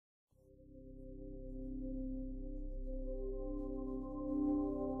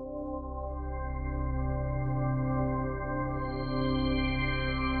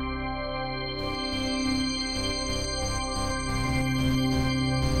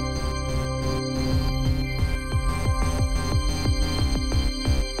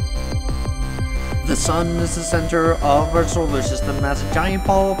The sun is the center of our solar system. As a giant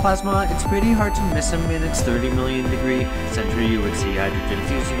ball of plasma, it's pretty hard to miss him. In its 30 million degree center, you would see hydrogen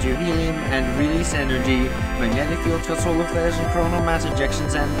fused into helium and release energy. Magnetic fields cause solar flares and coronal mass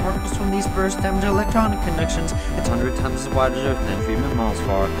ejections, and particles from these bursts damage electronic conductions. It's 100 times as wide as Earth and 3 million miles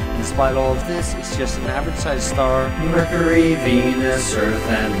far. And despite all of this, it's just an average-sized star. Mercury, Venus, Earth,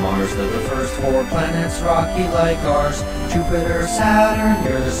 and Mars, they're the first 4 planets, rocky like ours. Jupiter, Saturn,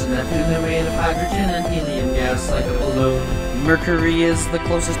 Uranus, and Neptune, they're made of hydrogen and helium gas like a balloon. Mercury is the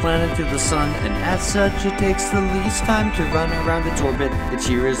closest planet to the sun, and as such it takes the least time to run around its orbit. Its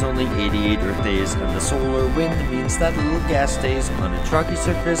year is only 88 Earth days, and the solar wind means that little gas stays on its rocky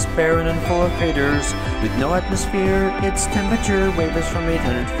surface, barren and full of craters. With no atmosphere, its temperature wavers from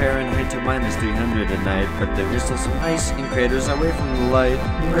 800 Fahrenheit to -300 at night, but there is still some ice in craters away from the light.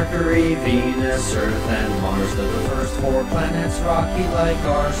 Mercury, Venus, Earth, and Mars, they're the first 4 planets, rocky like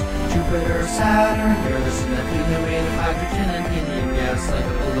ours. Jupiter, Saturn, Uranus, and Neptune, they're made of hydrogen and helium gas like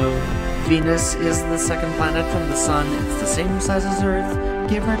a balloon. Venus is the second planet from the sun. It's the same size as Earth,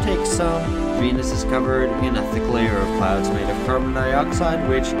 give or take some. Venus is covered in a thick layer of clouds made of carbon dioxide,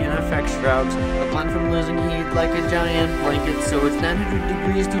 which in effect shrouds the planet from losing heat like a giant blanket, so it's 900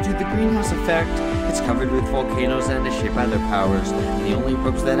 degrees due to the greenhouse effect. It's covered with volcanoes and is shaped by their powers, and the only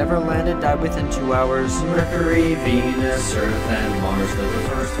probes that ever landed died within 2 hours. Mercury, Venus, Earth, and Mars, they're the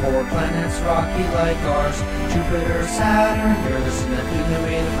first 4 planets, rocky like ours. Jupiter, Saturn, Uranus, and Neptune, they're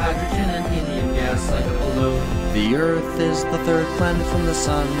made of hydrogen and helium gas like a balloon. The Earth is the 3rd planet from the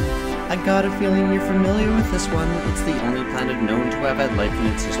sun. I got a feeling you're familiar with this one. It's the only planet known to have had life in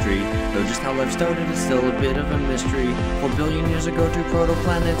its history, though just how life started is still a bit of a mystery. 4 billion years ago, 2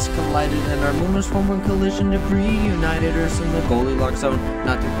 protoplanets collided, and our moon was formed when collision debris united Earth in the Goldilocks zone.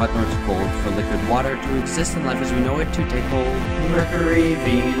 Not too hot nor too cold for liquid water to exist and life as we know it to take hold. Mercury,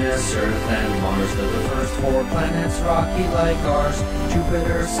 Venus, Earth, and Mars, they're the first 4 planets, rocky like ours.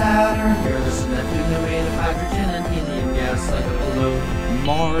 Jupiter, Saturn, Uranus, and Neptune, they're made of hydrogen and helium gas like a balloon.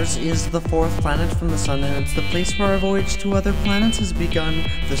 Mars is the 4th planet from the sun, and it's the place where our voyage to other planets has begun.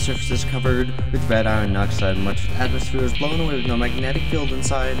 The surface is covered with red iron oxide, much of the atmosphere is blown away with no magnetic field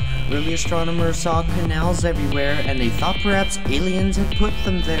inside. Early astronomers saw canals everywhere, and they thought perhaps aliens had put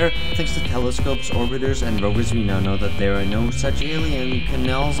them there. Thanks to telescopes, orbiters, and rovers, we now know that there are no such alien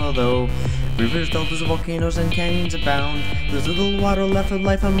canals, although rivers, deltas, volcanoes, and canyons abound. There's little water left of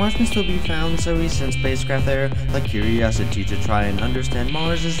life on Mars can still be found, so we sent spacecraft there like Curiosity to try and understand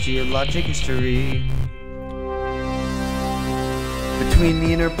Mars' geologic history. Between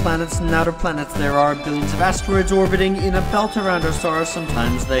the inner planets and outer planets, there are billions of asteroids orbiting in a belt around our star.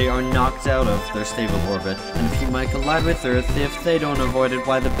 Sometimes they are knocked out of their stable orbit, and a few might collide with Earth if they don't avoid it.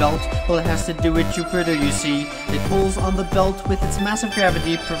 Why the belt? Well, it has to do with Jupiter, you see. It pulls on the belt with its massive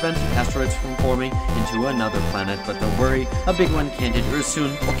gravity, preventing asteroids from forming into another planet. But don't worry, a big one can't hit Earth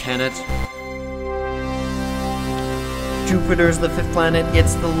soon, or can it? Jupiter's the 5th planet.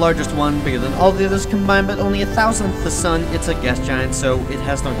 It's the largest one, bigger than all the others combined, but only 1,000th the sun. It's a gas giant, so it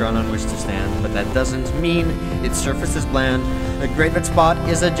has no ground on which to stand, but that doesn't mean its surface is bland. The Great Red Spot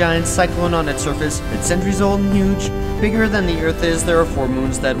is a giant cyclone on its surface. It's centuries old and huge, bigger than the Earth is. There are 4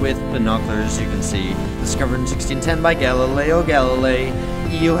 moons that with binoculars you can see. Discovered in 1610 by Galileo Galilei.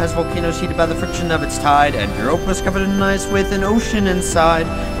 Io has volcanoes heated by the friction of its tide, and Europa is covered in ice with an ocean inside.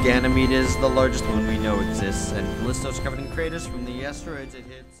 Ganymede is the largest moon we know exists, and Callisto is covered in craters from the asteroids it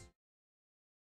hits.